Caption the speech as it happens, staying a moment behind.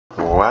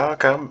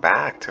Welcome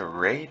back to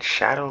Raid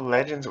Shadow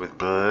Legends with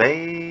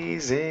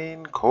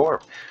Blazing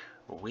Corp.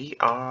 We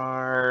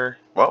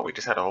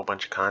just had a whole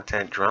bunch of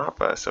content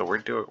drop, so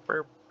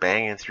we're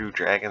banging through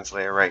Dragon's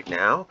Lair right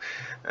now.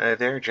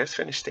 They're just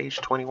finished stage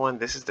 21.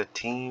 This is the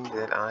team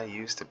that I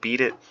used to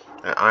beat it.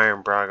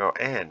 Iron Brago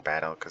and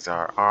Bad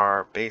Alcazar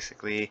are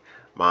basically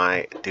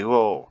my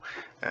duo.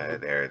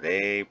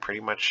 They pretty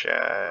much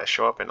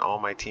show up in all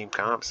my team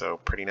comps, so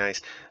pretty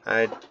nice.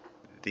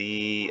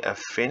 The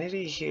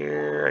affinity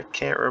here, I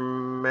can't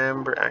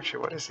remember.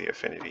 Actually, what is the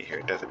affinity here?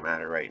 It doesn't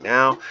matter right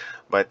now,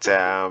 but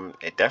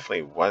it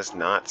definitely was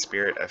not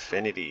spirit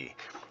affinity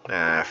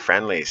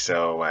friendly,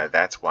 so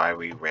that's why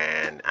we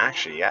ran,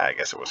 actually, yeah, I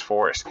guess it was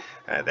force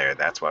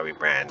that's why we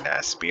ran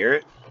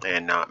spirit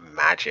and not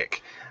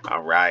magic.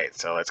 All right,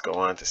 so let's go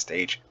on to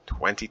stage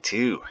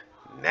 22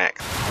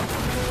 next.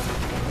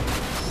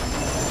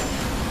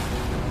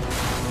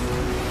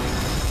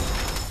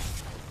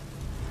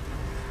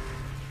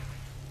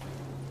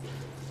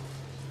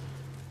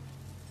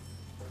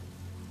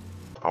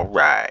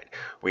 Alright,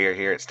 we are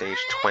here at stage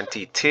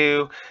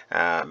 22,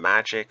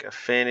 magic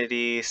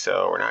affinity,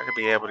 so we're not going to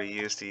be able to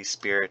use these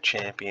spirit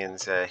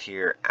champions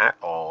here at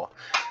all.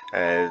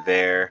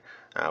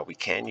 We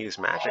can use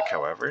magic,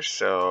 however,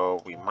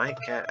 so we might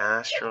get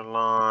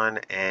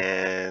Astrolon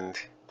and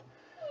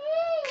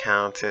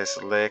Countess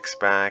Lix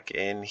back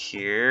in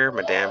here.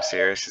 Madame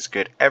Sirius is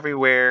good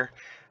everywhere.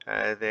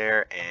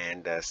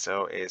 And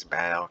so is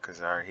Bad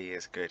Alcazar. He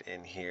is good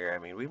in here. I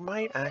mean, we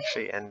might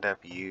actually end up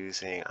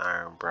using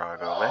Iron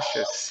Brago. Let's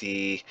just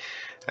see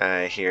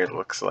here. It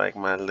looks like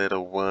my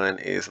little one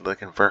is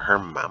looking for her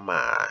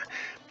mama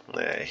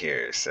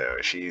here. So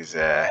she's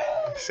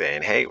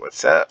saying, hey,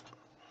 what's up?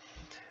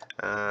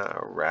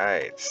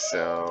 Alright,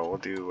 so we'll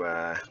do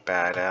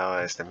Bad Al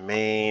as the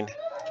main.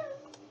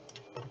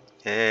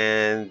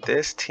 And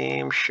this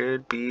team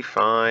should be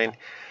fine.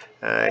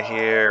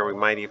 Here we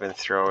might even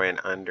throw in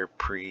Under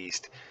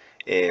Priest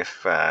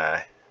if you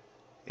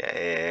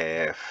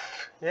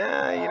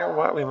know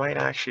what, we might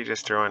actually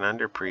just throw in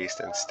Under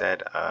Priest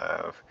instead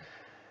of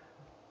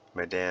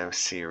Madame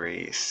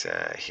Cerise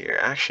here.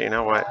 Actually, you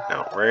know what,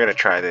 no, we're gonna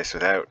try this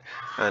without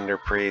Under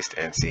Priest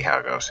and see how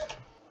it goes.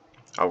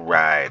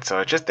 Alright,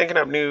 so just thinking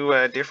up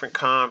new different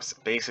comps.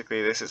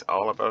 Basically this is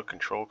all about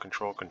control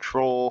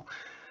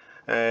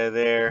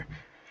there,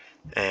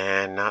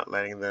 and not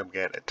letting them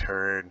get a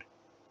turn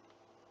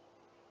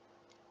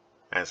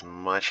as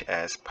much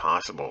as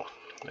possible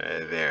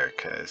there,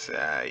 because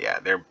yeah,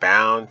 they're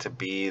bound to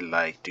be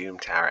like Doom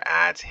Tower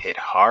ads, hit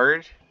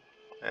hard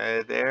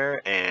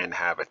there and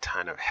have a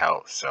ton of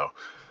health. So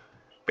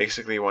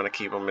basically you want to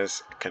keep them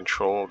as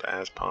controlled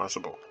as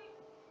possible.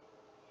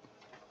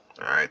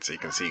 Alright, so you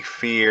can see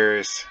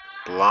fears,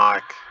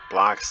 block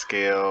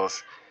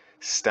skills,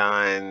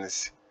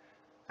 stuns,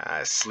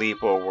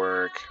 sleep will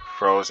work,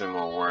 frozen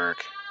will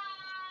work,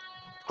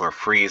 or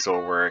freeze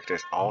will work.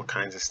 There's all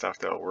kinds of stuff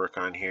that'll work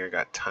on here.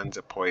 Got tons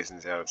of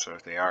poisons out, so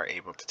if they are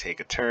able to take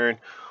a turn,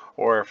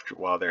 or if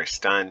while they're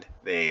stunned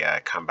they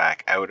come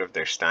back out of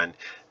their stun,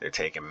 they're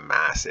taking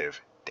massive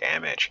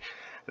damage.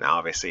 And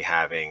obviously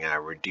having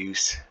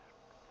reduce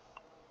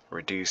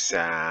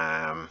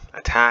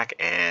attack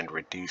and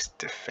reduce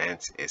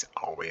defense is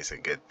always a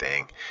good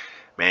thing.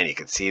 Man, you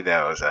can see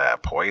those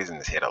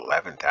poisons hit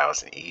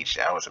 11,000 each.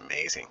 That was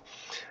amazing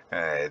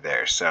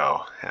there.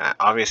 So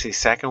obviously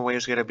second wave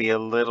is going to be a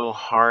little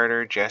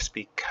harder just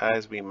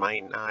because we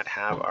might not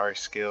have our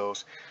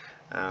skills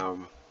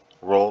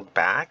rolled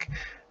back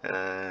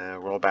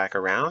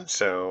around.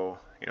 So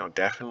you know,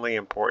 definitely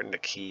important to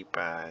keep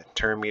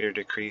turn meter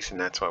decrease, and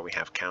that's why we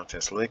have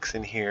Countess Lix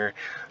in here.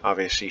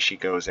 Obviously she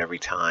goes every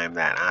time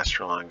that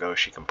Astrolon goes,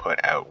 she can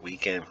put out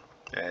weaken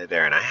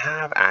there. And I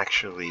have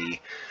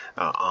actually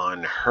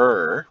on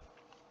her,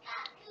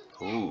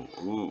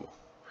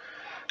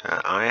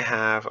 I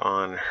have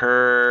on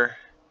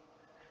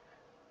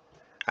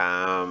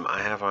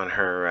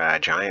her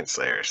Giant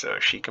Slayer, so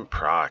she can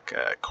proc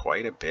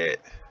quite a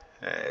bit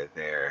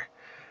there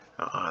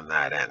on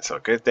that end. So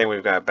good thing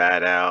we've got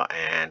Bad Al,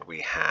 and we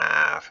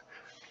have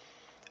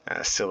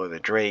Scylla the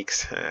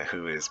Drakes,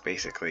 who is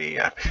basically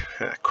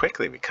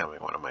quickly becoming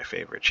one of my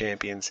favorite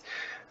champions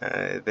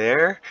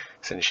there,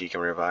 since she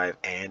can revive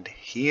and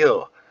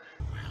heal.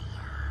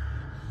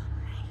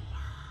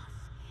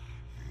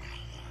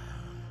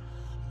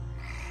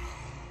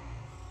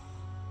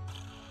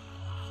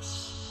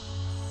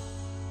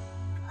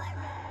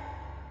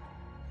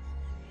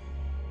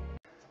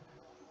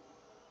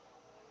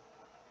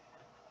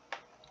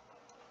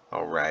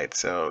 Alright,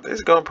 so this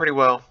is going pretty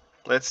well.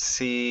 Let's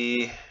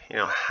see, you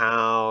know,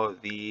 how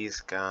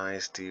these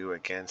guys do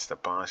against the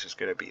boss. There's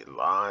going to be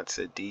lots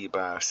of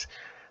debuffs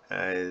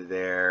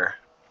there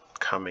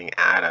coming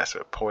at us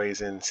with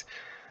poisons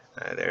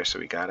there, so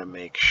we got to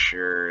make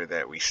sure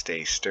that we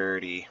stay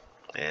sturdy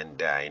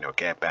and you know,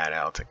 get Bad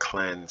Al to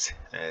cleanse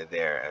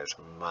there as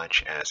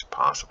much as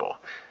possible.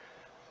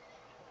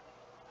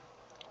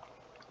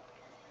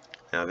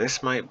 Now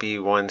this might be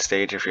one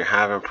stage if you're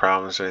having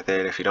problems with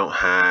it, if you don't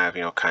have,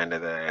 you know, kind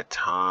of the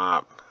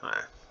top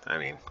I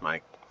mean,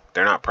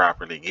 they're not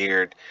properly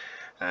geared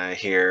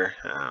here.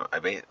 I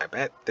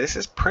bet this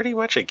is pretty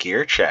much a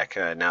gear check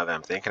now that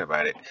I'm thinking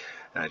about it.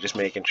 Just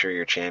making sure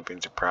your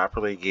champions are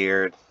properly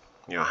geared,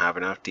 you know, have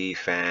enough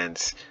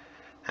defense,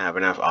 have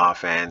enough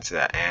offense,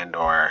 and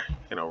or,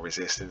 you know,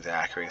 resistance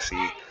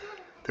accuracy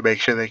to make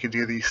sure they can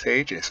do these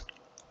stages.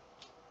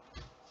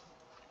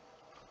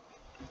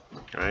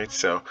 Alright,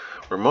 so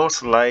we're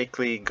most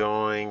likely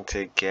going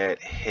to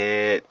get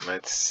hit.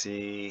 Let's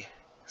see.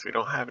 So we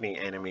don't have any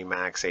enemy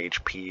max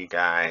HP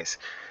guys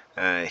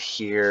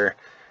here.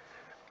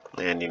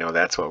 And, you know,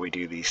 that's what we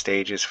do these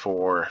stages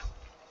for,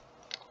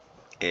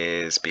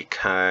 is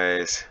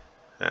because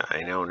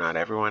I know not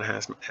everyone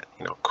has,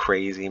 you know,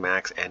 crazy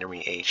max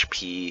enemy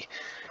HP.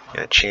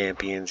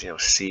 Champions, you know,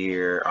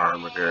 Seer,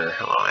 Armiger.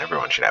 Well,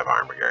 everyone should have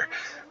Armiger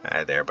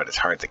there, but it's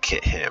hard to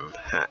kit him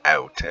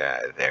out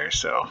there.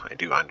 So I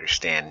do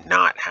understand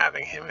not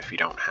having him if you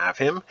don't have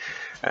him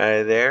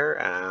there.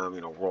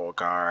 You know, roll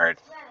guard.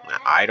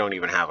 I don't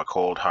even have a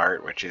cold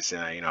heart, which is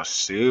you know,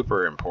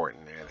 super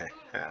important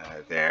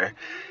there.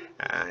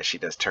 She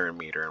does turn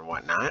meter and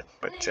whatnot,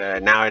 but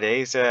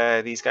nowadays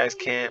these guys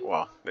can't.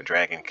 Well, the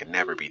dragon can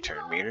never be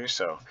turn meter,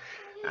 so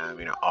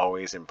you know,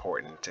 always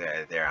important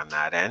there on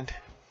that end.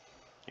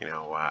 You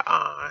know,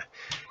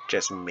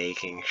 just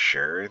making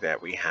sure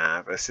that we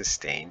have a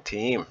sustained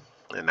team,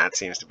 and that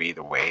seems to be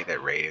the way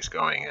that Raid is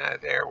going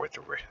there with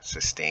the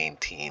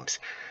sustained teams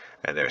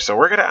there. So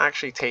we're going to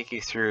actually take you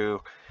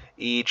through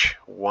each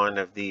one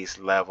of these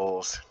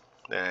levels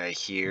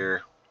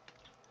here.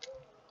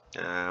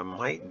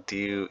 Might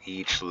do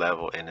each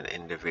level in an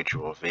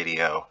individual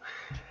video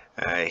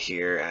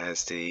here,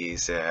 as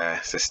these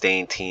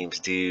sustained teams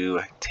do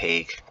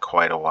take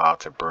quite a while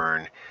to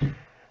burn.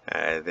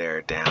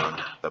 They're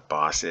down the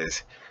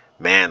bosses.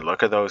 Man,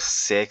 look at those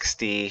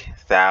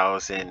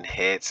 60,000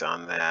 hits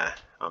on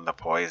the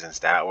poisons.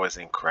 That was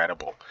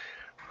incredible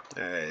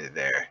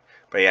there.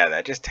 But yeah,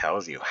 that just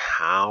tells you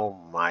how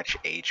much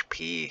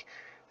HP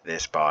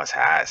this boss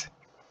has.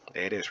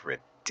 It is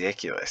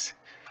ridiculous.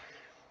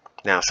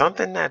 Now,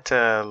 something that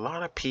a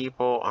lot of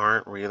people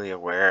aren't really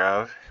aware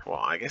of, well,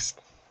 I guess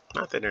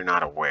not that they're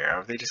not aware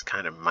of, they just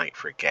kind of might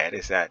forget,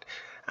 is that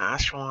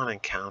Astralon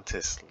and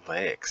Countess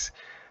Lix,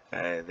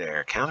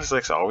 their Countess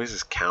Lix always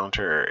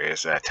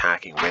is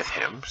attacking with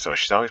him, so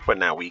she's always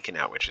putting that weaken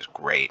out, which is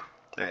great.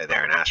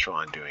 There, and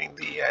Astralon doing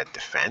the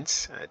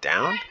defense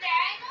down,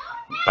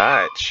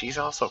 but she's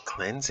also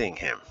cleansing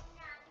him.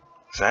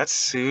 So that's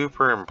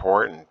super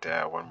important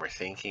when we're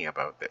thinking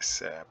about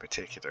this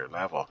particular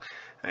level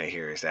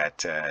here, is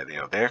that you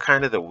know, they're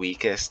kind of the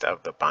weakest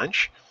of the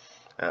bunch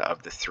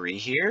of the three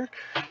here.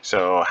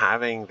 So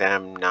having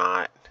them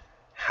not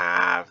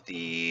have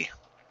the,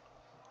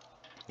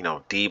 you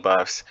know,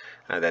 debuffs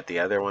that the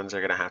other ones are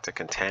going to have to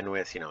contend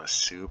with, you know, is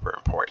super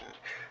important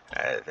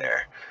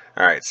there.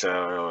 Alright,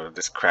 so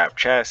this crap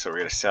chest, so we're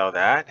going to sell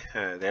that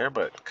there,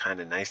 but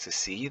kind of nice to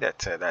see that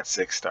that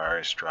 6 star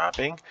is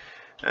dropping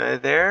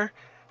there.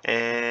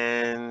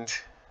 And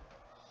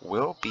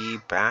we'll be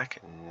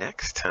back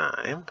next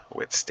time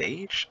with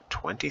stage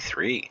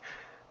 23.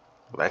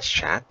 Let's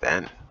chat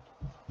then.